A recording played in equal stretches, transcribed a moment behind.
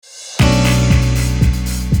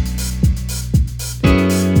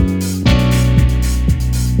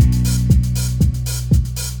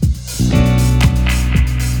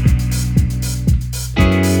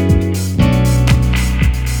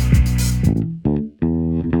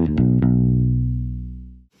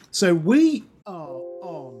So we are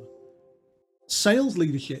on Sales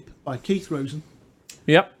Leadership by Keith Rosen.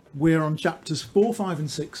 Yep, We're on chapters 4, 5,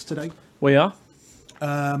 and 6 today. we are.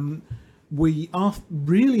 We are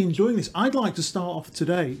really enjoying this. I'd like to start off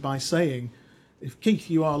today by saying, if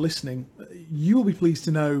Keith, you are listening, you will be pleased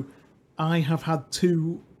to know I have had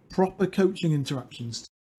 2 proper coaching interactions.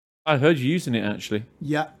 I heard you using it, actually.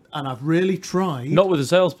 Yeah, and I've really tried. Not with a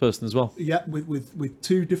salesperson as well. Yeah, with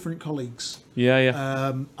 2 different colleagues.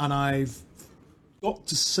 Yeah. And I've got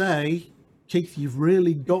to say, Keith, you've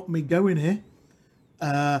really got me going here.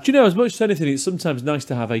 Do you know, as much as anything, it's sometimes nice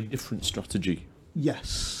to have a different strategy.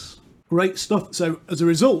 Yes. Great stuff. So, as a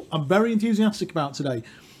result, I'm very enthusiastic about today.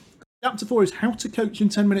 Chapter 4 is how to coach in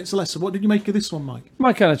 10 minutes or less. So what did you make of this one, Mike?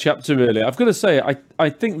 My kind of chapter, really. I've got to say, I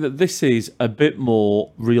think that this is a bit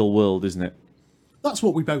more real world, isn't it? That's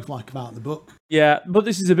what we both like about the book. Yeah, but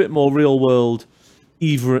this is a bit more real world,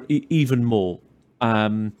 even more.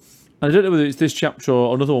 And I don't know whether it's this chapter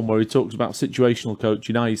or another one where he talks about situational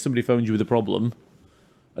coaching. i.e. somebody phones you with a problem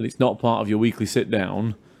and it's not part of your weekly sit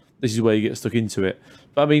down. This is where you get stuck into it.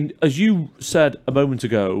 But I mean, as you said a moment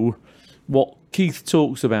ago, what Keith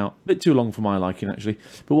talks about, a bit too long for my liking actually,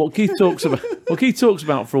 but what Keith talks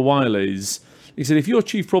about for a while is, he said, if you're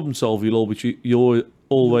chief problem solver, you'll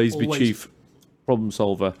always be chief problem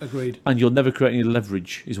solver. Agreed. And you'll never create any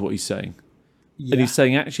leverage, is what he's saying. Yeah. And he's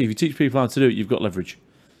saying, actually, if you teach people how to do it, you've got leverage.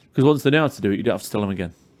 Because once they know how to do it, you don't have to tell them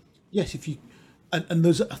again. Yes, if you... And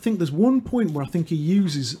I think there's one point where I think he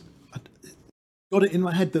uses... I got it in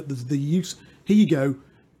my head that there's the use... Here you go.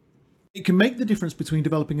 It can make the difference between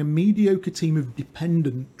developing a mediocre team of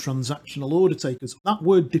dependent transactional order takers. That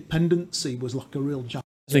word dependency was like a real jab.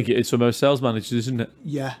 I think it is for most sales managers, isn't it?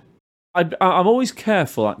 Yeah. I'm always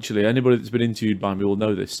careful, actually. Anybody that's been interviewed by me will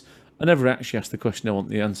know this. I never actually ask the question I want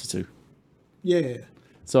the answer to. Yeah.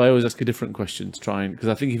 So I always ask a different question to try and... Because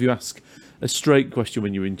I think if you ask a straight question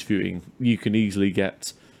when you're interviewing, you can easily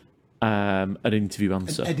get an interview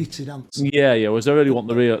answer. An edited answer. Yeah. Whereas I really want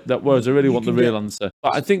the real answer.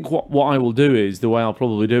 But I think what I will do is, the way I'll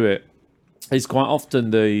probably do it, is quite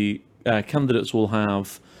often the candidates will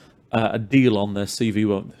have a deal on their CV,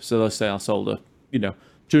 won't they? So they'll say, I sold a,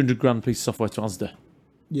 $200,000 piece of software to Asda.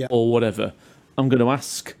 Yeah. Or whatever. I'm going to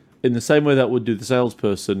ask, in the same way that would do the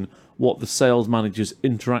salesperson, what the sales manager's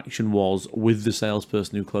interaction was with the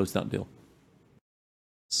salesperson who closed that deal.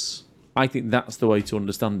 I think that's the way to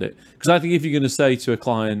understand it. Because I think if you're going to say to a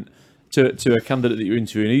client, to a candidate that you're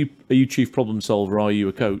interviewing, are you chief problem solver, or are you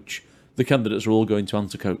a coach? The candidates are all going to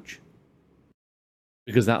answer coach.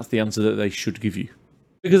 Because that's the answer that they should give you.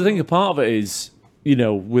 Because I think a part of it is,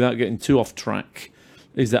 without getting too off track,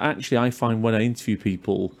 is that actually I find when I interview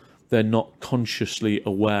people, they're not consciously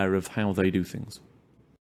aware of how they do things.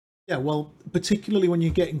 Yeah, well, particularly when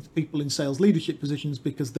you're getting people in sales leadership positions,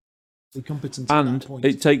 because they're competent at that point.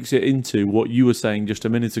 And it takes it into what you were saying just a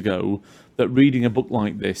minute ago, that reading a book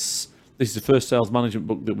like this is the first sales management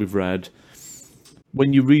book that we've read.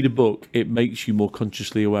 When you read a book, it makes you more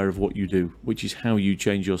consciously aware of what you do, which is how you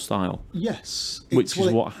change your style. Yes. Which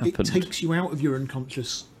is what happened. It takes you out of your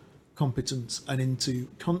unconscious competence and into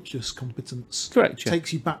conscious competence. Correct, yeah.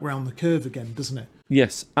 Takes you back round the curve again, doesn't it?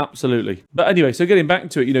 Yes, absolutely. But anyway, so getting back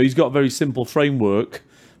to it, he's got a very simple framework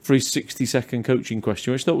for his 60-second coaching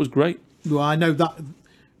question, which I thought was great. Well, I know that,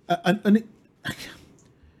 and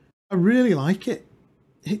I really like it.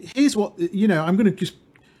 Here's what I'm going to just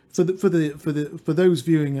for those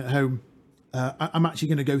viewing at home. I'm actually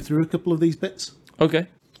going to go through a couple of these bits. Okay.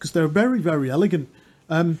 Because they're very, very elegant.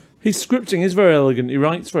 His scripting is very elegant. He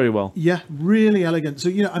writes very well. Yeah, really elegant. So,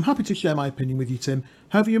 I'm happy to share my opinion with you, Tim.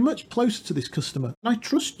 However, you're much closer to this customer, and I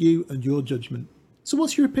trust you and your judgment. So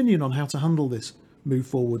what's your opinion on how to handle this? Move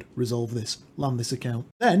forward, resolve this, land this account.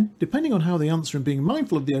 Then, depending on how they answer and being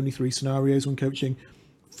mindful of the only 3 scenarios when coaching,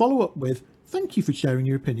 follow up with, thank you for sharing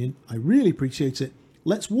your opinion. I really appreciate it.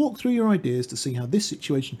 Let's walk through your ideas to see how this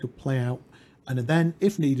situation could play out, and then,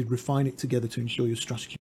 if needed, refine it together to ensure your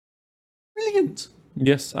strategy. Brilliant.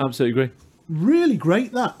 Yes, I absolutely agree. Really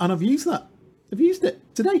great, that. And I've used that. I've used it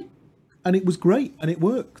today. And it was great, and it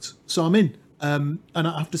worked. So I'm in. And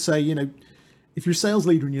I have to say, if you're a sales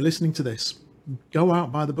leader and you're listening to this, go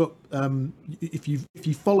out, buy the book. If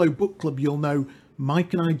you follow Book Club, you'll know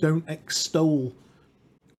Mike and I don't extol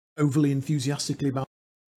overly enthusiastically about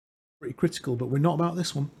pretty critical, but we're not about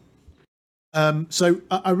this one. So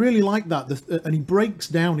I really like that. And he breaks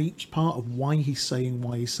down each part of why he's saying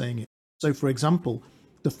it. So, for example,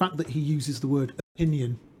 the fact that he uses the word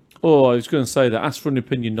opinion. Oh, I was going to say that. Ask for an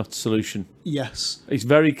opinion, not a solution. Yes. He's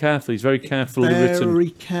very careful. He's very carefully written.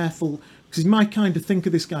 Very careful. Because he's my kind of think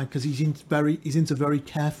of this guy, because he's into very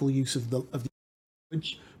careful use of the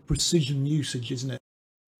language, precision usage, isn't it?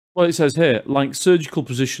 Well, it says here, like surgical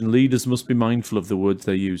precision, leaders must be mindful of the words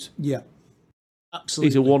they use. Yeah,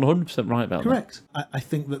 absolutely. He's 100% right about that. Correct. I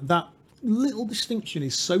think that little distinction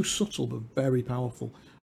is so subtle but very powerful.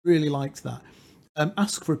 Really liked that.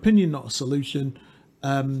 Ask for opinion, not a solution.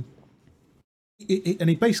 And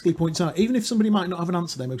he basically points out, even if somebody might not have an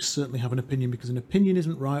answer, they most certainly have an opinion, because an opinion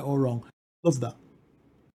isn't right or wrong. Love that.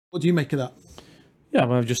 What do you make of that? Yeah,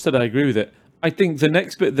 well, I've just said I agree with it. I think the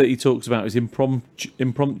next bit that he talks about is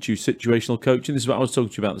impromptu situational coaching. This is what I was talking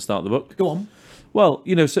to you about at the start of the book. Go on. Well,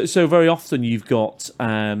 so very often you've got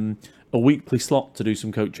a weekly slot to do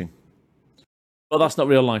some coaching. But that's not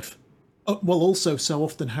real life. Well, also, so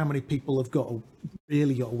often how many people have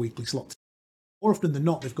really got a weekly slot? More often than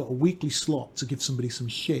not, they've got a weekly slot to give somebody some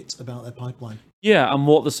shit about their pipeline. Yeah, and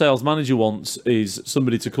what the sales manager wants is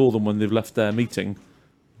somebody to call them when they've left their meeting.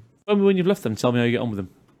 Tell me when you've left them, tell me how you get on with them.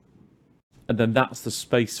 And then that's the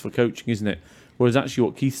space for coaching, isn't it? Whereas actually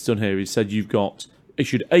what Keith's done here is said you've got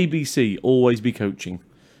issued ABC, always be coaching.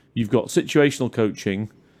 You've got situational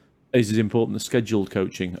coaching is as important as scheduled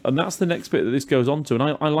coaching. And that's the next bit that this goes on to. And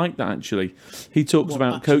I like that, actually. He talks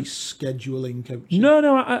about scheduling coaching.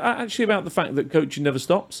 No, I actually about the fact that coaching never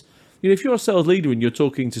stops. If you're a sales leader and you're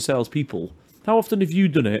talking to salespeople, how often have you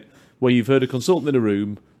done it where you've heard a consultant in a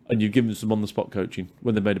room and you've given some on-the-spot coaching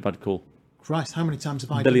when they've made a bad call? Christ, how many times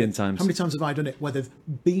have I done it? A billion times. How many times have I done it where they've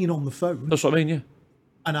been on the phone? That's what I mean, yeah.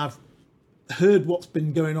 And I've heard what's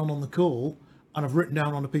been going on the call, and I've written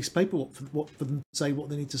down on a piece of paper for them to say what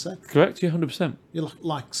they need to say. Correct, yeah, 100%. You're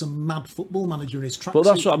like some mad football manager in his tracksuit. But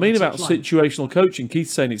that's what I mean about situational coaching.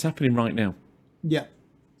 Keith's saying it's happening right now. Yeah.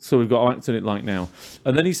 So we've got to act on it like now.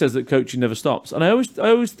 And then he says that coaching never stops. And I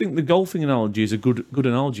always think the golfing analogy is a good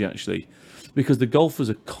analogy, actually, because the golfers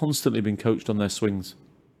are constantly being coached on their swings.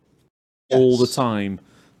 Yes. All the time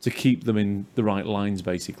to keep them in the right lines,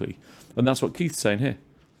 basically. And that's what Keith's saying here.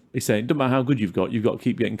 He's saying, it doesn't matter how good you've got to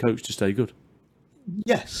keep getting coached to stay good.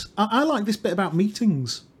 Yes. I like this bit about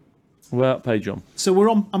meetings. What page on? So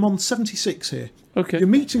I'm on 76 here. Okay. Your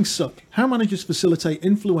meetings suck. How managers facilitate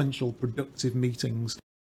influential, productive meetings.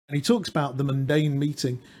 And he talks about the mundane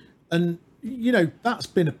meeting. And, that's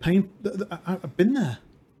been a pain. I've been there.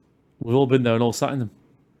 We've all been there and all sat in them.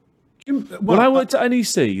 When I worked at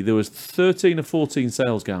NEC, there was 13 or 14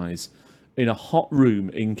 sales guys in a hot room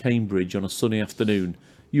in Cambridge on a sunny afternoon.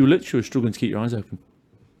 You were literally struggling to keep your eyes open.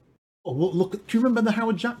 Oh, well, look! Do you remember the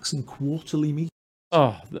Howard Jackson quarterly meeting?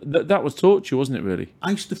 Oh, that was torture, wasn't it, really?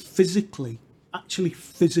 I used to actually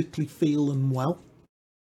physically feel unwell.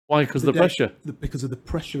 Why? Because of the pressure? Because of the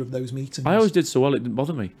pressure of those meetings. I always did so well, it didn't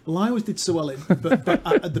bother me. Well, I always did so well, but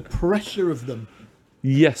the pressure of them.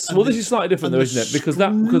 Yes. Well, this is slightly different, though, isn't it? Because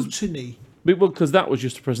that was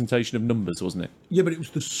just a presentation of numbers, wasn't it? Yeah, but it was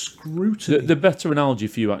the scrutiny. The better analogy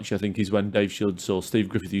for you, actually, I think, is when Dave Shields or Steve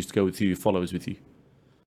Griffith used to go with your followers with you.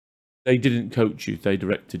 They didn't coach you, they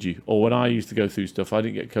directed you. Or when I used to go through stuff, I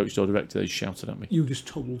didn't get coached or directed, they shouted at me. You were just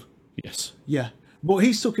told. Yes. Yeah. What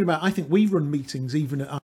he's talking about, I think we run meetings even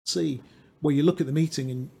at RC, where you look at the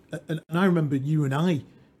meeting, and I remember you and I,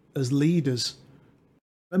 as leaders,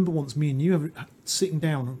 remember once me and you sitting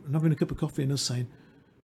down and having a cup of coffee and us saying,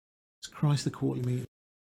 Christ, the quarterly meeting.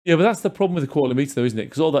 Yeah, but that's the problem with the quarterly meeting, though, isn't it?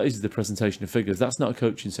 Because all that is the presentation of figures. That's not a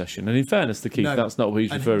coaching session. And in fairness to Keith, that's not what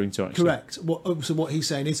he's referring to, actually. Correct. So what he's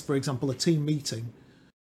saying is, for example, a team meeting.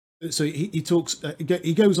 So he talks,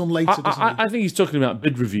 he goes on later, doesn't he? I think he's talking about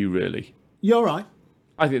bid review, really. You're all right.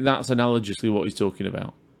 I think that's analogously what he's talking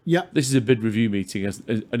about. Yeah. This is a bid review meeting,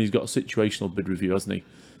 and he's got a situational bid review, hasn't he?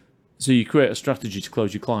 So you create a strategy to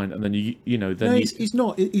close your client, and then he's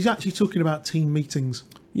not. He's actually talking about team meetings.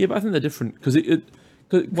 Yeah, but I think they're different because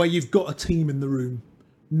where you've got a team in the room,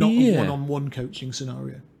 not a one-on-one coaching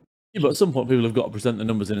scenario. Yeah, but at some point people have got to present the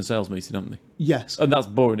numbers in a sales meeting, haven't they? Yes. And that's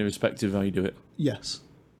boring irrespective of how you do it. Yes.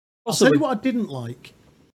 I'll tell you what I didn't like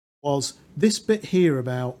was this bit here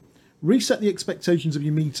about reset the expectations of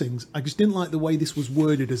your meetings. I just didn't like the way this was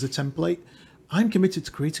worded as a template. I'm committed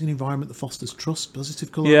to creating an environment that fosters trust,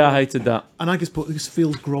 positive collaboration. Yeah, I hated that. And I just thought this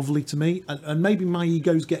feels grovelly to me. And maybe my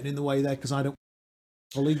ego's getting in the way there because I don't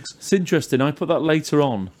colleagues. It's interesting. I put that later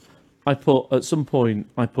on. At some point,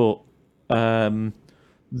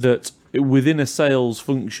 that within a sales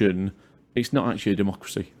function, it's not actually a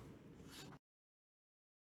democracy.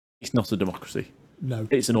 It's not a democracy. No.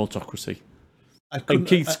 It's an autocracy. And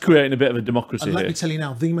Keith's creating a bit of a democracy here. Let me tell you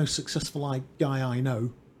now, the most successful guy I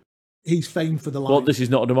know, he's famed for the line. Well, this is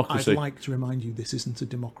not a democracy. I'd like to remind you, this isn't a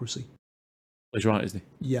democracy. He's right, isn't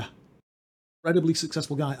he? Yeah. Incredibly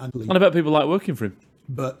successful guy, I believe. And I bet people like working for him.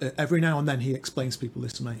 But every now and then he explains to people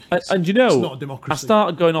this to me. And it's not a democracy. I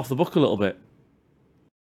started going off the book a little bit.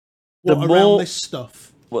 around this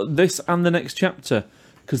stuff? Well, this and the next chapter,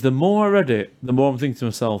 because the more I read it, the more I'm thinking to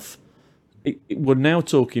myself, we're now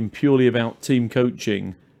talking purely about team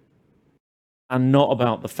coaching and not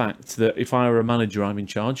about the fact that if I were a manager, I'm in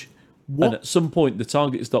charge. And at some point, the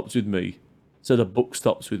target stops with me, so the book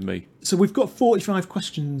stops with me. So we've got 45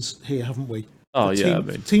 questions here, haven't we? Oh, yeah.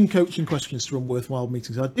 Team coaching questions to run worthwhile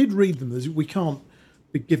meetings. I did read them. We can't,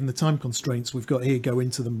 given the time constraints we've got here, go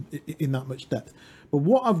into them in that much depth. But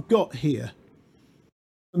what I've got here,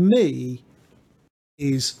 for me,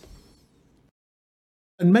 is,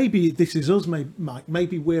 and maybe this is us, Mike,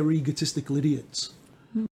 maybe we're egotistical idiots.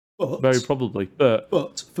 But, very probably.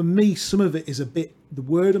 But for me, some of it is a bit, the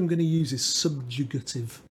word I'm going to use is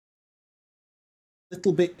subjugative. A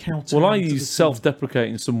little bit counter. Well, I use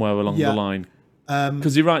self-deprecating somewhere along the line.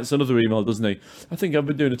 Because he writes another email, doesn't he? I think I've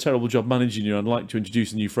been doing a terrible job managing you and I'd like to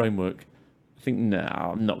introduce a new framework. I think, no,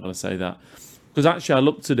 I'm not going to say that. Because actually I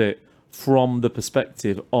looked at it from the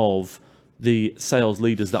perspective of the sales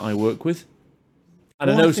leaders that I work with.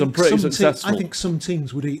 And I know some pretty successful. I think some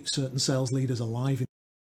teams would eat certain sales leaders alive.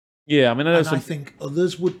 Yeah, I mean, I think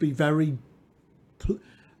others would be very...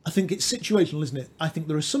 I think it's situational, isn't it? I think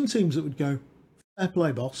there are some teams that would go, fair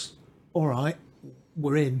play, boss. All right,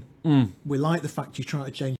 we're in. We like the fact you're trying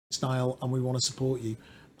to change the style and we want to support you.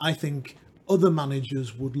 I think other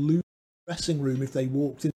managers would lose the dressing room if they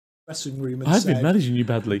walked in the dressing room and I've said, been managing you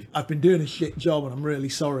badly. I've been doing a shit job and I'm really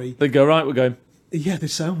sorry. They go, right, we're going. Yeah, they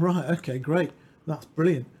say, right, okay, great. That's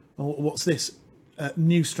brilliant. What's this?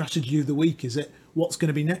 New strategy of the week, is it? What's going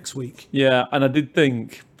to be next week? Yeah, and I did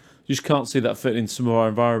think, you just can't see that fit in some of our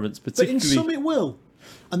environments, particularly... But in some it will.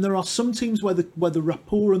 And there are some teams where the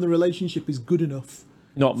rapport and the relationship is good enough.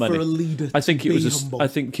 Not many. For a leader I think to it be was. humble. I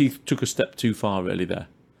think Keith took a step too far, really, there.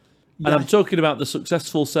 Yeah. And I'm talking about the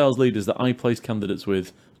successful sales leaders that I place candidates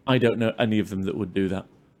with. I don't know any of them that would do that.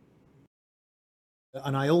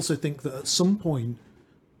 And I also think that at some point,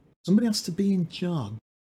 somebody has to be in charge.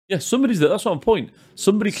 Yeah, somebody's there. That's what I'm point.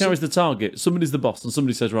 Somebody carries the target. Somebody's the boss, and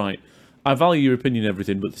somebody says, "Right, I value your opinion and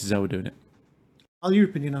everything, but this is how we're doing it." I value your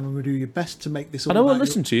opinion, and I'm going to do your best to make this all and I about will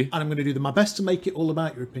listen to you. And I'm going to do my best to make it all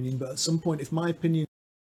about your opinion, but at some point, if my opinion...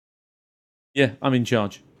 Yeah, I'm in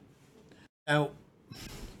charge. Now,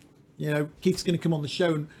 Keith's going to come on the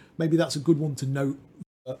show, and maybe that's a good one to note.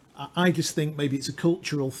 But I just think maybe it's a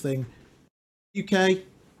cultural thing. UK,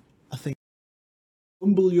 I think,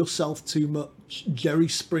 humble yourself too much, Jerry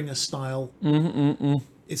Springer style.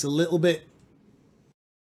 It's a little bit...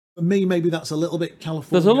 For me, maybe that's a little bit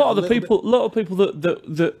California. There's a lot of people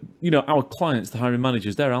that our clients, the hiring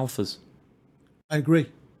managers, they're alphas. I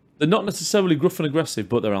agree. They're not necessarily gruff and aggressive,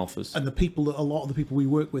 but they're alphas. And a lot of the people we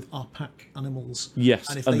work with are pack animals.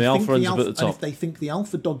 Yes, and the alpha ends up at the top. And if they think the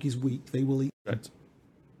alpha dog is weak, they will eat. Right.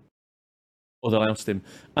 Or they'll oust him.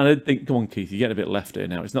 And I think, come on, Keith, you're getting a bit left here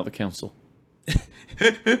now. It's not the council. You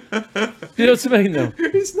know what I mean, though?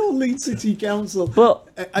 It's not Leeds City Council. But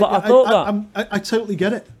I thought I totally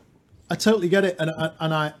get it. I totally get it,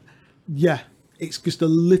 and it's just a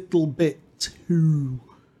little bit too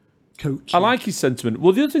coachy. I like his sentiment.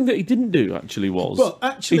 Well, the other thing that he didn't do actually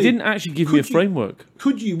he didn't actually give me a framework.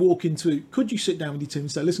 Could you sit down with your team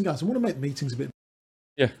and say, "Listen, guys, I want to make the meetings a bit."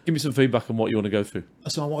 Yeah, give me some feedback on what you want to go through.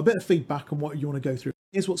 So I want a bit of feedback on what you want to go through.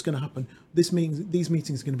 Here's what's going to happen. These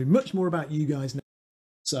meetings are going to be much more about you guys now.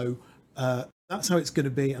 So that's how it's going to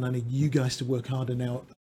be, and I need you guys to work harder now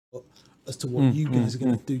as to what you guys are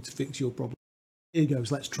going to do to fix your problem. Here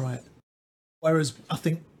goes, let's try it. Whereas I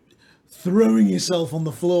think throwing yourself on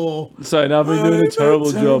the floor, saying I've been doing a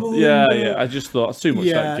terrible job. Yeah. I just thought it's too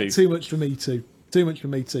much. Too much for me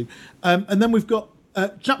too. And then we've got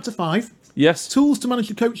chapter 5. Yes. Tools to manage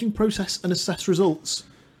the coaching process and assess results.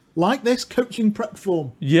 Like this coaching prep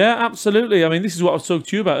form. Yeah, absolutely. I mean, this is what I was talking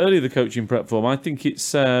to you about earlier, the coaching prep form. I think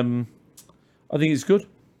it's good.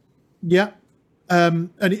 Yeah. And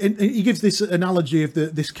he gives this analogy of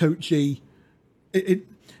this coachee.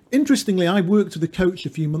 Interestingly, I worked with a coach a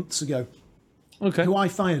few months ago. Okay. Who I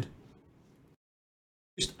fired.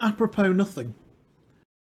 Just apropos nothing.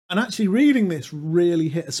 And actually reading this really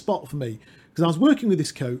hit a spot for me. Because I was working with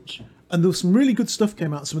this coach, and there was some really good stuff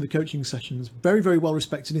came out of some of the coaching sessions. Very, very well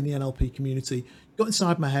respected in the NLP community. Got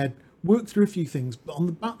inside my head, worked through a few things. But on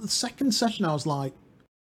about the second session, I was like,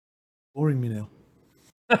 boring me now.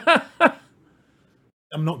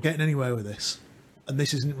 I'm not getting anywhere with this. And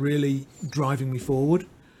this isn't really driving me forward.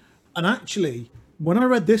 And actually, when I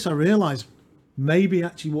read this, I realised maybe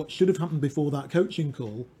actually what should have happened before that coaching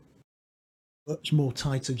call, much more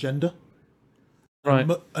tight agenda. Right.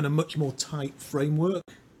 And a much more tight framework.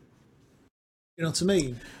 You know what I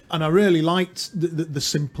mean? And I really liked the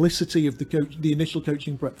simplicity of the initial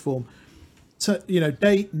coaching prep form. So,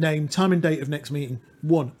 date, name, time and date of next meeting.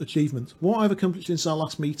 1, achievements. What I've accomplished since our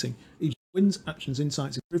last meeting. Each wins, actions,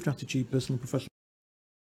 insights, improved attitude, personal and professional.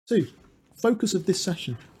 2, focus of this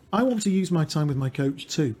session. I want to use my time with my coach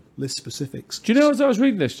too. List specifics. Do you know, as I was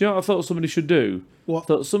reading this, do you know what I thought somebody should do? What? I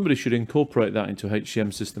thought somebody should incorporate that into a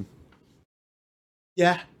HCM system.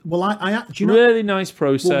 Yeah. Well, I do really nice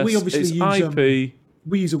process. Well, we obviously it's use IP.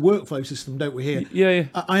 We use a workflow system, don't we? Here. Yeah.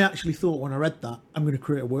 I actually thought when I read that, I'm going to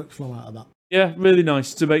create a workflow out of that. Yeah, really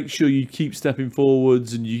nice to make sure you keep stepping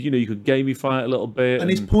forwards, and you could gamify it a little bit. And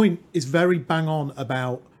his point is very bang on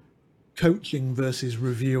about coaching versus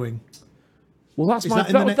reviewing. Well, that's Is that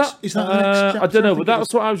the next chapter? I don't know, but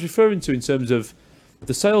that's what I was referring to in terms of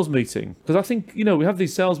the sales meeting. Because I think, we have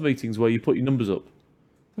these sales meetings where you put your numbers up.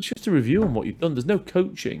 That's just a review on what you've done. There's no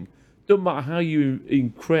coaching. Doesn't matter how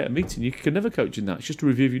you create a meeting. You can never coach in that. It's just a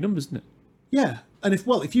review of your numbers, isn't it? Yeah. And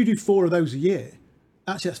if you do 4 of those a year,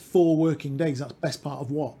 actually that's 4 working days. That's best part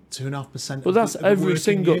of what? 2.5%. Well, that's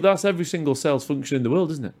every single sales function in the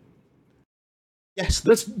world, isn't it? Yes,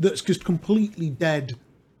 that's just completely dead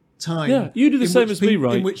time. Yeah, you do the same as me,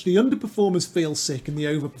 right? In which the underperformers feel sick and the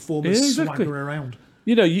overperformers swagger around.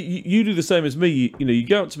 You do the same as me. You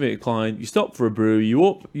go out to meet a client, you stop for a brew, you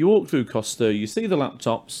walk through Costa, you see the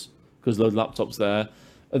laptops, because there's laptops there,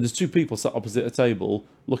 and there's 2 people sat opposite a table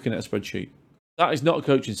looking at a spreadsheet. That is not a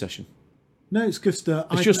coaching session. No, it's just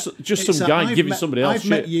some guy giving somebody else I've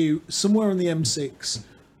met you somewhere on the M6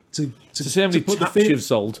 to see how many taps you've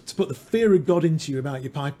sold. To put the fear of God into you about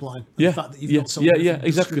your pipeline. And the fact that you've got some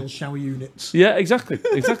industrial shower units. Yeah, exactly.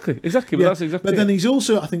 But that's exactly. But then he's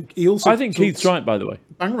also, I think Keith's right, by the way.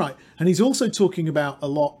 Bang right, and he's also talking a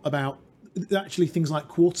lot about actually things like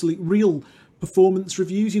quarterly real performance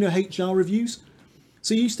reviews. HR reviews.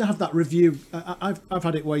 So you used to have that review. I've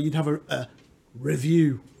had it where you'd have a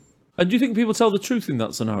review. And do you think people tell the truth in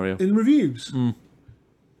that scenario? In reviews,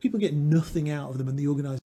 people get nothing out of them, and the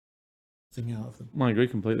organisation nothing out of them. I agree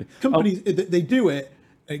completely. Companies, they do it.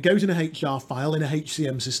 It goes in a HR file in a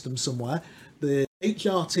HCM system somewhere. The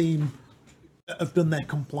HR team have done their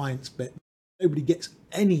compliance bit. Nobody gets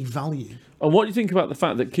any value. And what do you think about the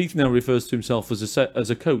fact that Keith now refers to himself as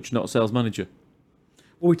a coach, not a sales manager?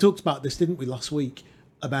 Well, we talked about this, didn't we, last week?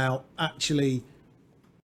 About actually...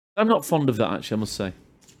 I'm not fond of that, actually, I must say.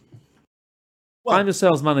 Well, I'm a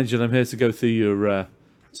sales manager and I'm here to go through your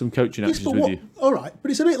some coaching actions with you. All right, but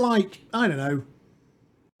it's a bit like, I don't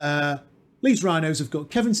know, Leeds Rhinos have got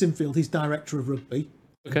Kevin Sinfield, he's director of rugby,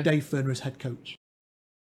 and Dave Furner as head coach.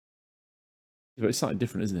 But it's slightly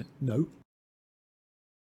different, isn't it? No.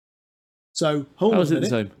 So, hold on a minute. The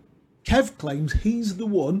same? Kev claims he's the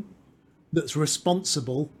one that's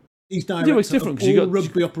responsible. He's director it's different of all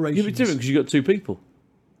rugby operations. Yeah, it's different because you've got 2 people.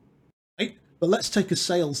 Right? But let's take a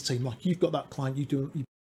sales team. Like you've got that client you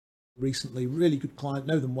recently, really good client,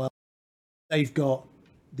 know them well. They've got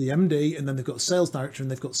the MD, and then they've got a sales director, and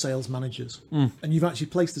they've got sales managers. And you've actually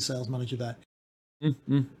placed the sales manager there.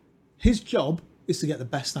 His job is to get the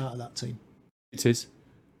best out of that team. It is.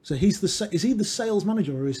 So is he the sales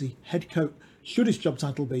manager, or is he head coach? Should his job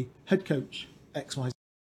title be head coach XYZ?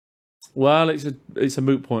 Well, it's a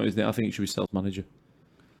moot point, isn't it? I think it should be sales manager.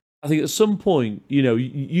 I think at some point,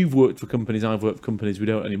 you've worked for companies, I've worked for companies. We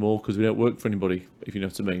don't anymore because we don't work for anybody, if you know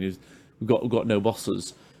what I mean. We've got no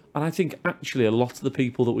bosses. And I think actually a lot of the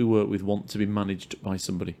people that we work with want to be managed by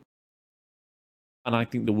somebody. And I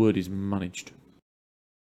think the word is managed.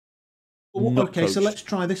 Okay, so let's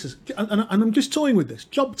try this. And I'm just toying with this.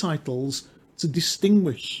 Job titles to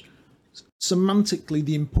distinguish semantically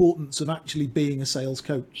the importance of actually being a sales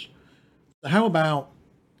coach. So how about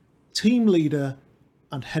team leader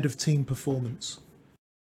and head of team performance?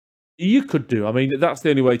 You could do. I mean, that's the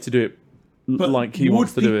only way to do it like he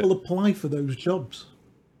wants to do it. Would people apply for those jobs?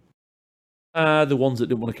 The ones that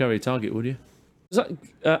didn't want to carry a target, would you?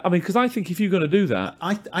 Because I think if you're going to do that...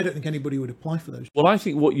 I don't think anybody would apply for those jobs. Well, I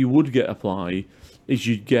think what you would get apply is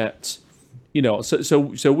you'd get...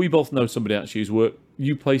 So we both know somebody actually who's worked...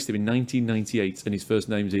 You placed him in 1998 and his first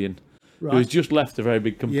name's Ian. Right. Who has just left a very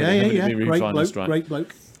big company. Yeah. Great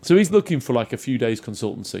bloke. So he's looking for like a few days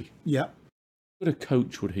consultancy. Yeah. What a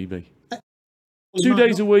coach would he be? 2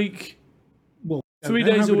 days a week? Well, 3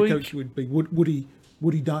 days a week? Coach would be. Would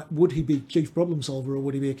he be chief problem solver, or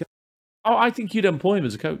would he be a coach? Oh, I think you'd employ him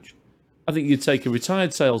as a coach. I think you'd take a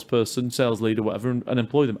retired salesperson, sales leader, whatever, and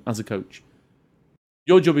employ them as a coach.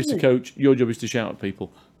 Your job is to coach. Your job is to shout at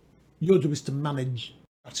people. Your job is to manage,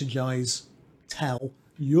 strategize, tell.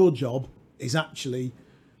 Your job is actually...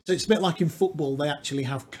 So it's a bit like in football, they actually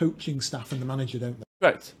have coaching staff and the manager, don't they?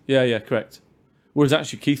 Correct. Yeah, correct. Whereas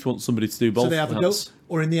actually Keith wants somebody to do both. So they have perhaps.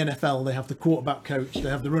 or in the NFL, they have the quarterback coach, they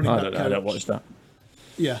have the running back coach. I don't watch that.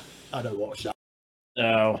 Yeah, I don't watch that.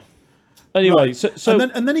 No. Anyway, Right. so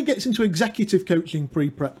and then he gets into executive coaching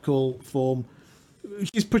pre-prep call form, which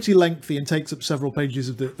is pretty lengthy and takes up several pages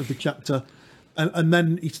of the chapter. And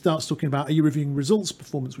then he starts talking about, are you reviewing results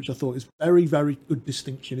performance, which I thought is very, very good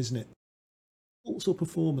distinction, isn't it? Results or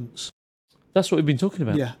performance? that's what we've been talking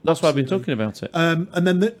about. Yeah, that's why I've been absolutely. talking about it.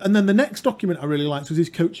 And then the next document I really liked was his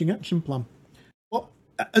coaching action plan. Well,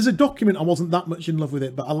 as a document, I wasn't that much in love with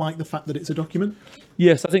it, but I like the fact that it's a document.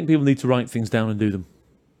 Yes, I think people need to write things down and do them.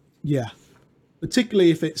 Yeah,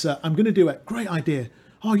 particularly if it's I'm going to do it. Great idea.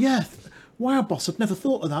 Oh yeah, wow, boss! I'd never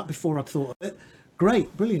thought of that before. I'd thought of it.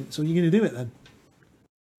 Great, brilliant. So you're going to do it then?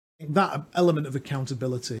 That element of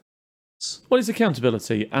accountability. Well, it's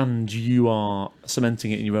accountability, and you are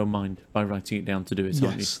cementing it in your own mind by writing it down to do it,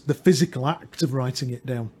 aren't you? Yes, the physical act of writing it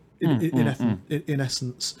down. In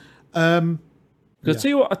essence. I tell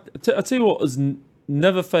you what, I tell you what has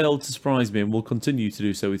never failed to surprise me, and will continue to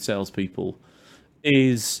do so with salespeople,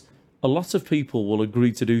 is a lot of people will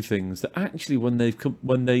agree to do things that actually, when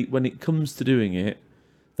it comes to doing it,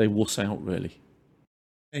 they wuss out. Really,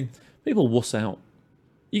 people wuss out.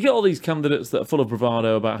 You get all these candidates that are full of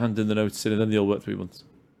bravado about handing the notice in, and then they all work 3 months.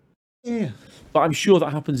 Yeah. But I'm sure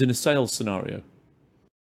that happens in a sales scenario.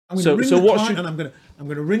 I'm going to ring the client, and I'm going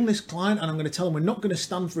to ring this client, and I'm going to tell him we're not going to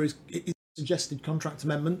stand for his suggested contract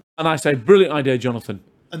amendment. And I say, brilliant idea, Jonathan.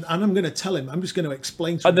 And I'm going to tell him, I'm just going to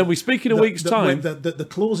explain to him. And then we speak in a week's time. That the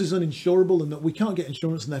clause is uninsurable and that we can't get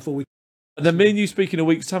insurance, and therefore we. And then me and you speak in a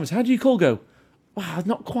week's time. How do your call go? Wow,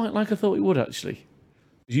 not quite like I thought it would, actually.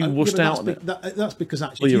 You wussed out. That's because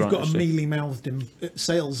actually, Well, you've got actually. a mealy-mouthed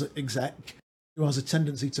sales exec who has a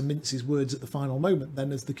tendency to mince his words at the final moment.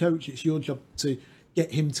 Then, as the coach, it's your job to get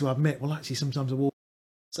him to admit, well, actually, sometimes I will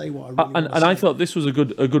say what I really want to and say. I thought this was a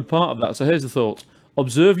good part of that. So here's the thought: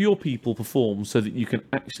 observe your people perform so that you can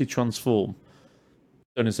actually transform,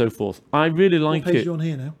 so on and so forth. I really like What page it. you on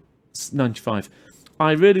here now? It's 95.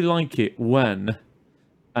 I really like it when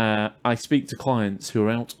I speak to clients who are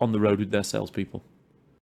out on the road with their salespeople.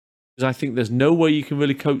 Because I think there's no way you can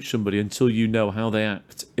really coach somebody until you know how they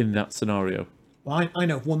act in that scenario. Well, I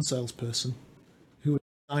know of one salesperson who is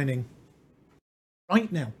signing right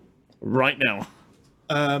now,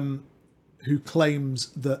 who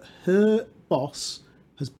claims that her boss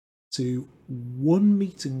has been to one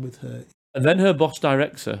meeting with her. And then her boss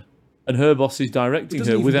directs her, and her boss is directing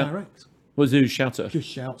Doesn't her even without. direct. What does he do? Shout at her. Just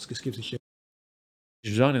shouts, just gives a shit.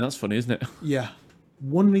 She's resigning. That's funny, isn't it? Yeah,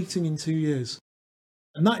 one meeting in 2 years.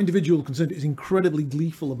 And that individual concerned is incredibly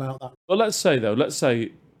gleeful about that. Well, let's say that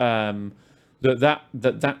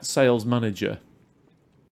sales manager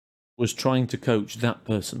was trying to coach that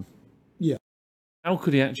person. Yeah. How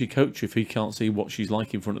could he actually coach her if he can't see what she's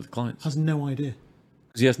like in front of the clients? Has no idea.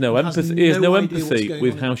 Because he has no Has empathy. He has no no idea what's empathy going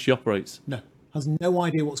with on. how she operates. No, has no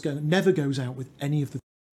idea what's going on. Never goes out with any of the.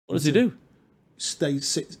 What does he do?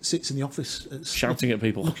 Sits in the office, Shouting at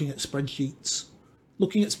people. looking at spreadsheets,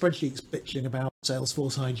 bitching about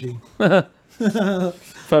Salesforce hygiene.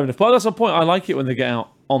 Fair enough. But that's the point. I like it when they get out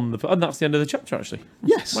on the. And that's the end of the chapter, actually.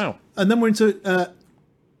 Yes. Wow. And then we're into.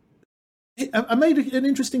 I made an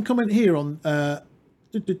interesting comment here on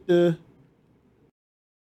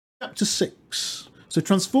chapter 6. So,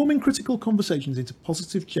 transforming critical conversations into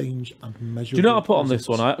positive change and measurable. Do you know what I put on this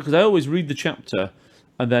results. one? Because I always read the chapter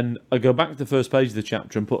and then I go back to the first page of the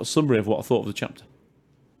chapter and put a summary of what I thought of the chapter.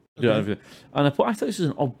 Okay. And I thought this was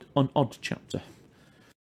an odd chapter.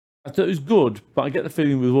 I thought it was good, but I get the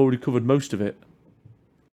feeling we've already covered most of it.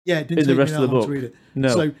 Yeah, it didn't in the take rest me of the that long book. to read it. No.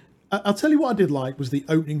 So I'll tell you what I did like was the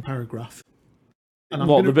opening paragraph. And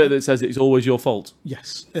The bit that says it's always your fault?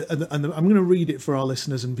 Yes, and I'm going to read it for our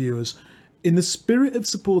listeners and viewers. In the spirit of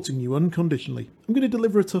supporting you unconditionally, I'm going to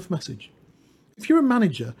deliver a tough message. If you're a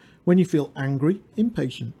manager, when you feel angry,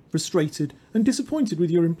 impatient, frustrated, and disappointed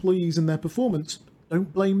with your employees and their performance,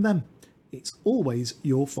 don't blame them. It's always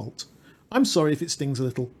your fault. I'm sorry if it stings a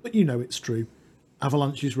little, but you know it's true.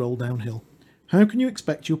 Avalanches roll downhill. How can you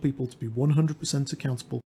expect your people to be 100%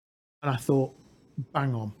 accountable? And I thought,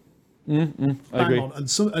 bang on. I agree. On.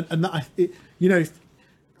 And that, if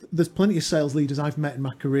there's plenty of sales leaders I've met in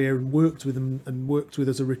my career and worked with them and worked with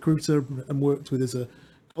as a recruiter and worked with as a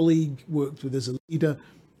colleague, worked with as a leader,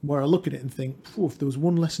 where I look at it and think, if there was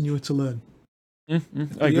one lesson you were to learn, I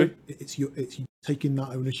agree. it's you taking that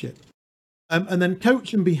ownership. And then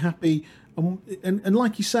coach and be happy. And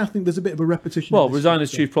like you said, I think there's a bit of a repetition. Well, of this resign as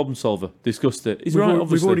chapter. chief problem solver. Discussed it. He's We've, right, we've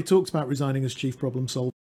obviously. already talked about resigning as chief problem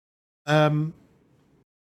solver. Yeah,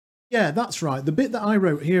 that's right. The bit that I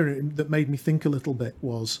wrote here that made me think a little bit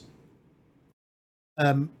was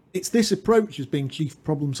It's this approach as being chief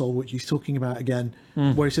problem solver, which he's talking about again,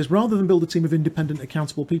 where he says, rather than build a team of independent,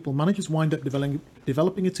 accountable people, managers wind up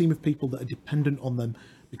developing a team of people that are dependent on them,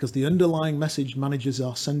 because the underlying message managers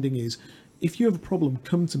are sending is, if you have a problem,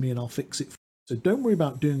 come to me and I'll fix it. So don't worry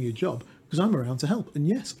about doing your job, because I'm around to help. And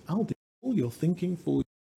yes, I'll do all your thinking for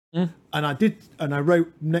you. And I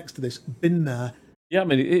wrote next to this, been there. Yeah, I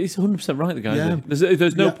mean, he's 100% right, the guy. Yeah.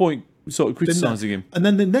 There's no point sort of criticising him. And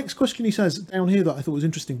then the next question he says down here that I thought was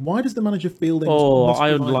interesting: why does the manager feel they must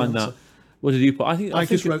I underlined that. What did you put? I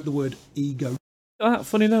just wrote the word ego.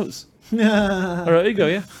 Funny notes. All right, ego,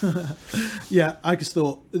 yeah. Yeah, I just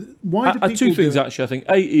thought, why do people two things, actually, I think.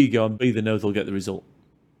 A, ego, and B, they know they'll get the result.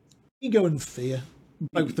 Ego and fear,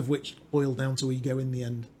 both of which boil down to ego in the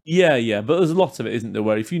end. Yeah, but there's a lot of it, isn't there,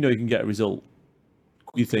 where if you know you can get a result,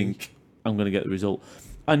 you think, I'm going to get the result.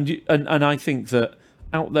 And I think that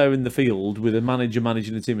out there in the field with a manager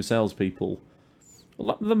managing a team of salespeople,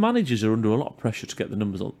 the managers are under a lot of pressure to get the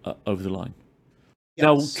numbers over the line. Yes.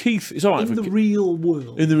 Now, Keith, it's all right in the real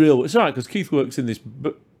world. In the real world, it's all right because Keith works in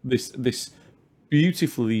this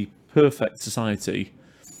beautifully perfect society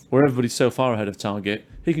where everybody's so far ahead of target.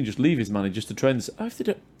 He can just leave his managers to train. If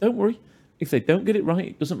they don't worry, if they don't get it right,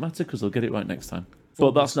 it doesn't matter because they'll get it right next time.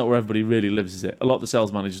 But that's not where everybody really lives, is it? A lot of the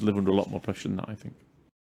sales managers live under a lot more pressure than that, I think.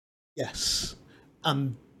 Yes.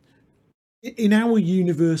 And in our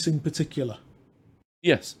universe in particular.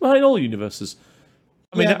 Yes. Well, in all universes.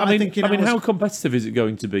 I mean, how competitive is it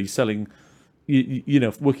going to be selling,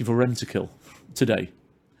 working for Rentokil today?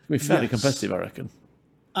 I mean, fairly competitive, I reckon.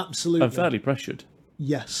 Absolutely. And fairly pressured.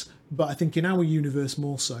 Yes. But I think in our universe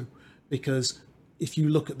more so, because if you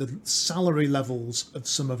look at the salary levels of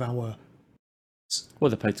some of our... Well,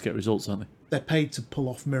 they're paid to get results, aren't they? They're paid to pull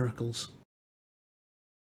off miracles.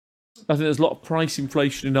 I think there's a lot of price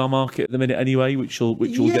inflation in our market at the minute anyway, which will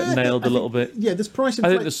get nailed a little bit. Yeah, there's price inflation. I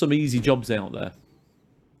think there's some easy jobs out there.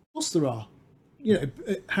 Of course there are.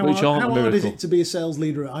 How hard is it to be a sales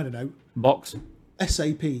leader at, I don't know, Box?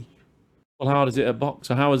 SAP? Well, how hard is it at Box?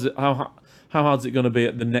 So how hard is it going to be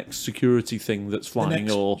at the next security thing that's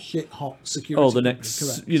flying, or shit hot security? Or the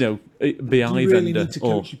next, BI vendor? You really need to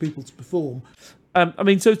coach your people to perform.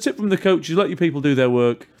 So tip from the coaches: let your people do their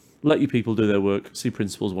work. Let your people do their work. See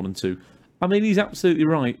principles 1 and 2. I mean, he's absolutely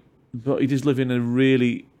right, but he does live in a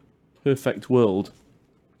really perfect world.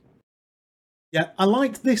 Yeah, I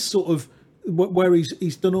like this sort of where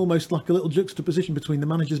he's done almost like a little juxtaposition between the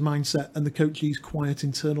manager's mindset and the coach's quiet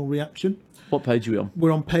internal reaction. What page are we on?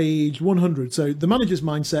 We're on page 100. So the manager's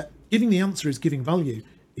mindset, giving the answer is giving value.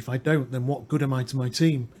 If I don't, then what good am I to my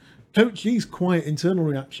team? Coach's quiet internal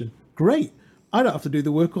reaction. Great. I don't have to do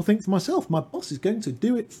the work or think for myself. My boss is going to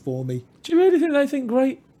do it for me. Do you really think they think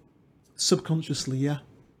great? Subconsciously, yeah.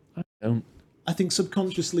 I don't. I think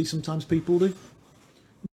subconsciously sometimes people do.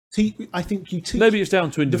 I think you teach... Maybe it's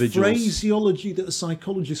down to individuals. The phraseology that a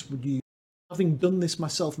psychologist would use, having done this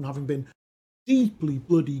myself and having been deeply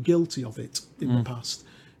bloody guilty of it in the past,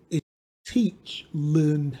 is teach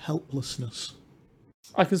learned helplessness.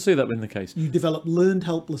 I can see that being the case. You develop learned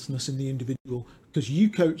helplessness in the individual because you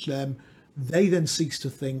coach them. They then cease to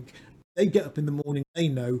think. They get up in the morning. They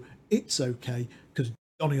know it's okay because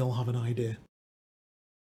Johnny will have an idea.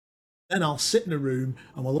 Then I'll sit in a room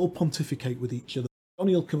and we'll all pontificate with each other.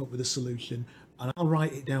 Johnny will come up with a solution and I'll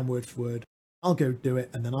write it down word for word. I'll go do it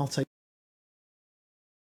and then I'll take...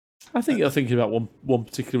 I think you're thinking about one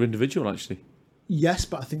particular individual, actually. Yes,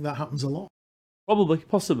 but I think that happens a lot. Probably,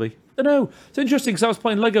 possibly. I don't know. It's interesting because I was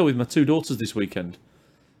playing Lego with my 2 daughters this weekend.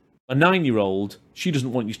 A 9-year-old, she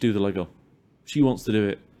doesn't want you to do the Lego. She wants to do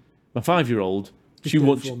it. My 5-year-old, she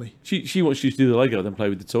wants you to do the Lego, then play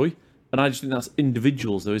with the toy. And I just think that's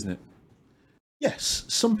individuals, though, isn't it? Yes,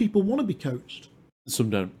 some people want to be coached.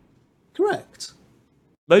 Some don't. Correct.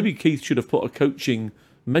 Maybe Keith should have put a coaching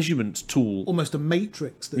measurement tool. Almost a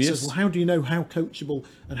matrix that says, well, how do you know how coachable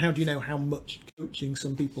and how do you know how much coaching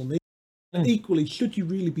some people need? And equally, should you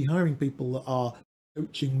really be hiring people that are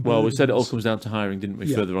coaching? Well, we said it all comes down to hiring, didn't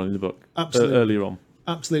we, further on in the book? Absolutely. Earlier on.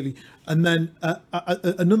 Absolutely. And then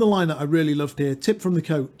another line that I really loved here, tip from the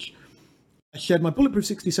coach. I shared my bulletproof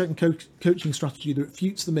 60-second coaching strategy that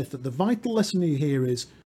refutes the myth that the vital lesson you hear is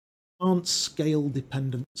can't scale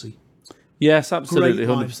dependency. Yes, absolutely,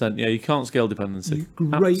 100%. Yeah, you can't scale dependency.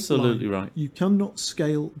 Absolutely line. Right. You cannot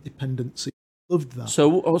scale dependency. Loved that. So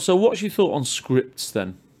what's your thought on scripts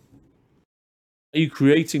then? Are you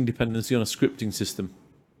creating dependency on a scripting system?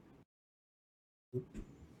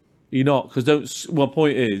 You're not, because my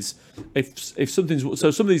point is, if something's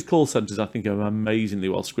some of these call centres I think are amazingly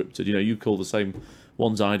well scripted. You call the same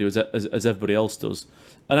ones I do as everybody else does,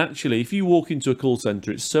 and actually, if you walk into a call centre,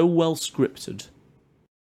 it's so well scripted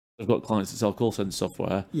I've got clients that sell call center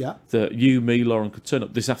software. Yeah. That you, me, Lauren could turn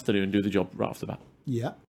up this afternoon and do the job right off the bat.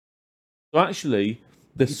 Yeah. So actually,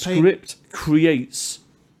 the script creates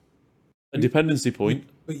a dependency point.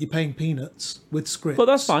 But you're paying peanuts with scripts. But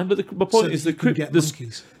that's fine. But my point is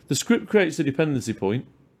the script creates a dependency point,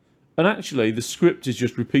 and actually the script is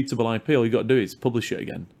just repeatable IP. All you got to do is publish it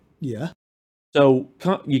again. Yeah. So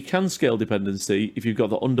you can scale dependency if you've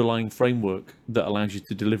got the underlying framework that allows you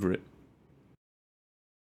to deliver it.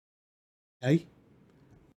 Okay.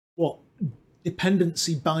 What?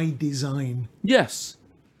 Dependency by design. Yes.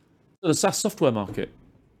 So the SaaS software market.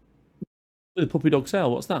 The puppy dog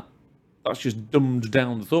sale, what's that? That's just dumbed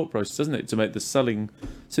down the thought process, isn't it? To make the selling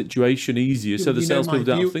situation easier so the salespeople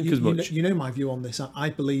don't have to think as much. You know my view on this. I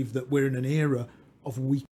believe that we're in an era of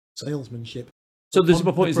weak salesmanship. So this is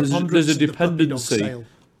my point, there's a dependency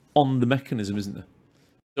on the mechanism, isn't there?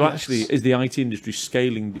 So actually, is the IT industry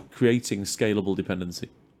creating scalable dependency?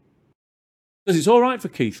 Because it's all right for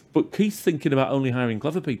Keith, but Keith's thinking about only hiring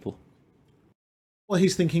clever people. Well,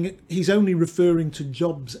 he's only referring to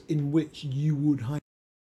jobs in which you would hire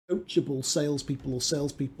coachable salespeople or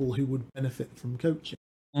salespeople who would benefit from coaching.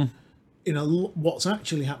 What's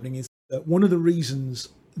actually happening is that one of the reasons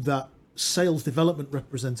that sales development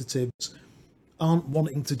representatives aren't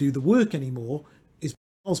wanting to do the work anymore is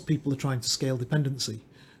because people are trying to scale dependency.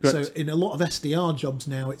 Correct. So in a lot of SDR jobs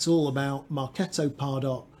now, it's all about Marketo,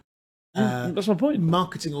 Pardot, that's my point.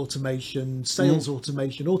 Marketing automation, sales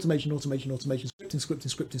automation,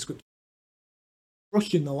 scripting,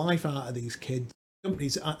 rushing the life out of these kids.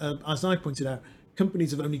 Companies, as I pointed out,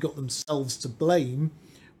 companies have only got themselves to blame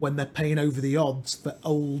when they're paying over the odds for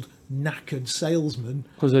old, knackered salesmen.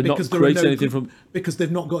 Because they're not creating anything from... Because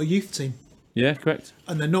they've not got a youth team. Yeah, correct.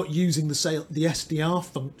 And they're not using the SDR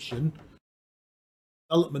function,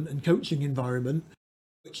 development and coaching environment,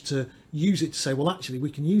 which to use it to say, well, actually,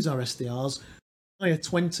 we can use our SDRs, hire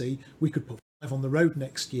 20, we could put 5 on the road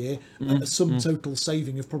next year, at a sum total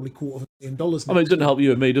saving of probably $250,000. I mean, it doesn't help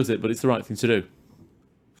you and me, does it? But it's the right thing to do.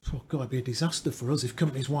 Oh God, it'd be a disaster for us if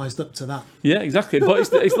companies wised up to that. Yeah, exactly. But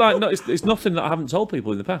it's nothing that I haven't told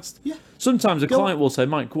people in the past. Yeah. Sometimes a client will say,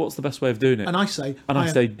 Mike, what's the best way of doing it? And I say,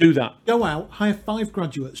 do that. Go out, hire 5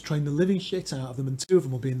 graduates, train the living shit out of them, and 2 of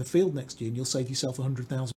them will be in the field next year, and you'll save yourself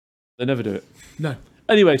 $100,000. They never do it. No.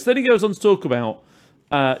 Anyway, so then he goes on to talk about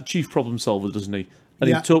chief problem solver, doesn't he? And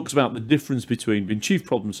he talks about the difference between being chief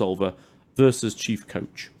problem solver versus chief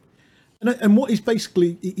coach. And what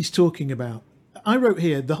he's talking about, I wrote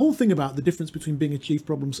here, the whole thing about the difference between being a chief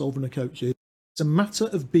problem solver and a coach is it's a matter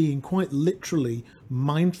of being quite literally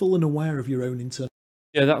mindful and aware of your own internal.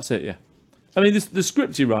 Yeah, that's it, yeah. I mean, the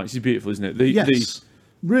script he writes is beautiful, isn't it? Yes,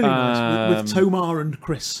 really nice, with Tomar and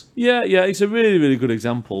Chris. Yeah, it's a really, really good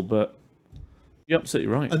example, but you're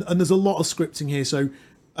absolutely right. And there's a lot of scripting here, so...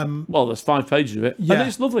 well, there's 5 pages of it, and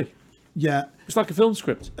it's lovely. Yeah. It's like a film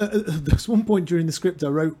script. There's one point during the script I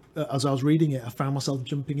wrote, as I was reading it, I found myself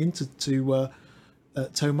jumping into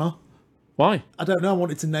Tomar. Why? I don't know. I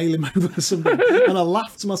wanted to nail him over something, and I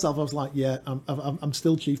laughed to myself. I was like, "Yeah, I'm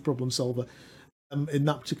still chief problem solver in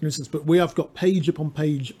that particular instance." But we have got page upon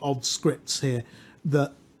page of scripts here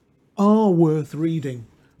that are worth reading.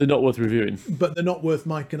 They're not worth reviewing, but they're not worth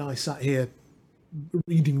Mike and I sat here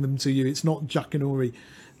reading them to you. It's not Jack and Ori.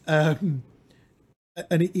 And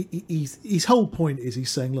his whole point is he's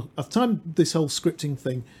saying, look, I've timed this whole scripting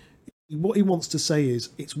thing. What he wants to say is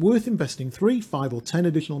it's worth investing 3, 5, or 10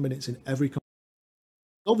 additional minutes in every conversation.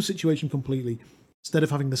 Solve the situation completely instead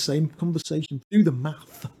of having the same conversation. Do the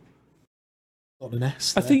math. Got an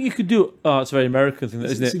S there. I think you could do. Oh, it's a very American thing,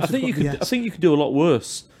 isn't it? I think you could do a lot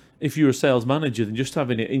worse if you're a sales manager than just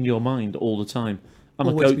having it in your mind all the time. I'm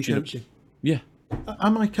always coaching. Yeah.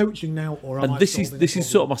 Am I coaching now, or am I? And this is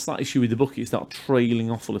sort of my slight issue with the book. It's start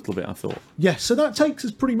trailing off a little bit, I thought. Yeah, so that takes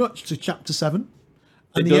us pretty much to chapter 7,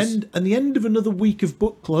 and the end of another week of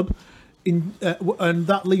book club. And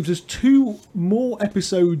that leaves us 2 more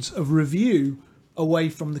episodes of review away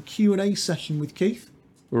from the Q&A session with Keith.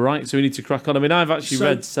 Right, so we need to crack on. I mean, I've actually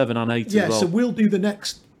read 7 and 8 as well. Yeah, so we'll do the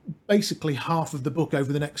next, basically half of the book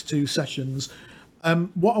over the next 2 sessions.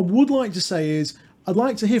 What I would like to say is, I'd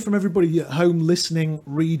like to hear from everybody at home listening,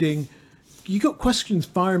 reading. You got questions,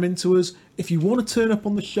 fire them into us. If you want to turn up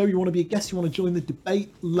on the show, you want to be a guest, you want to join the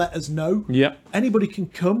debate, let us know. Yeah. Anybody can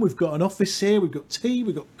come. We've got an office here. We've got tea.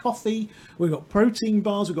 We've got coffee. We've got protein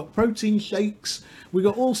bars. We've got protein shakes. We've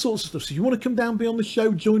got all sorts of stuff. So if you want to come down, be on the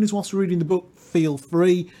show, join us whilst we're reading the book, feel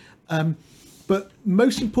free. But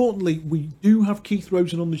most importantly, we do have Keith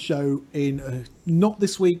Rosen on the show in not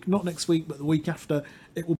this week, not next week, but the week after.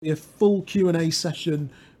 It will be a full Q&A session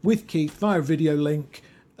with Keith via video link.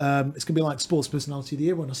 It's going to be like Sports Personality of the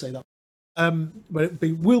Year when I say that. But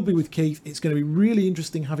will be with Keith. It's going to be really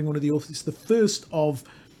interesting having one of the authors. It's the first of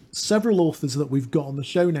several authors that we've got on the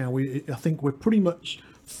show now. I think we're pretty much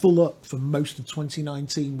full up for most of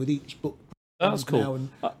 2019 with each book. That's cool.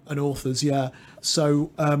 Now and authors, yeah.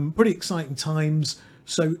 So pretty exciting times.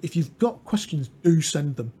 So if you've got questions, do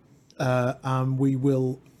send them, and we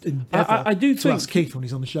will endeavour to ask Keith when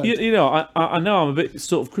he's on the show. You know, I know I'm a bit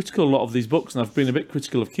sort of critical of a lot of these books, and I've been a bit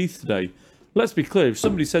critical of Keith today. Let's be clear, if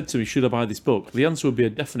somebody said to me, should I buy this book? The answer would be a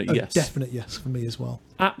definite yes. Definite yes for me as well.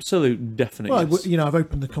 Absolute definite yes. You know, I've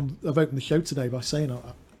opened the show today by saying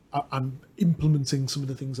I'm implementing some of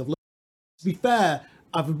the things I've learned. To be fair,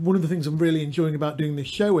 one of the things I'm really enjoying about doing this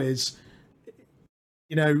show is,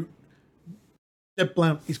 you know, Jeb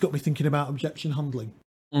Blount, he's got me thinking about objection handling.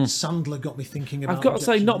 Sandler got me thinking about I've got to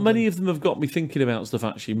say, not handling. many of them have got me thinking about stuff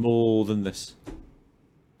actually more than this.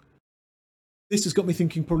 This has got me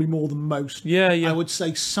thinking probably more than most. Yeah. I would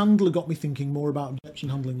say Sandler got me thinking more about objection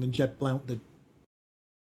handling than Jeb Blount did.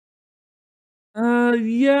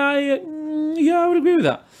 Yeah, I would agree with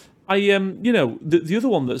that. You know, the other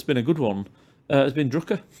one that's been a good one has been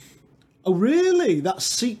Drucker. Oh, really? That's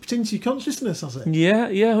seeped into your consciousness, has it? Yeah,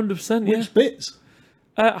 100%. Which bits?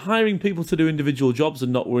 Hiring people to do individual jobs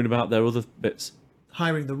and not worrying about their other bits.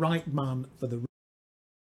 Hiring the right man for the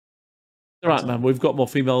right man. We've got more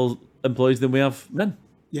female employees than we have men.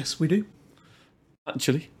 Yes, we do.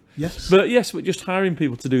 Actually. Yes. But yes, we're just hiring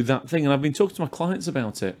people to do that thing, and I've been talking to my clients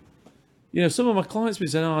about it. You know, some of my clients have been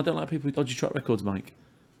saying, I don't like people with dodgy track records, Mike.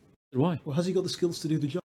 Why? Well, has he got the skills to do the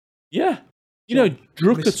job? Yeah. You know,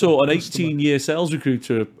 Drucker taught an 18-year sales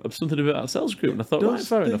recruiter something about sales recruitment. I thought, right,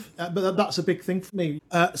 fair enough. But that's a big thing for me.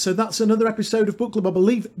 So that's another episode of Book Club, I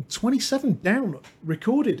believe, 27 down,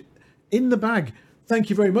 recorded, in the bag. Thank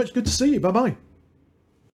you very much. Good to see you. Bye-bye.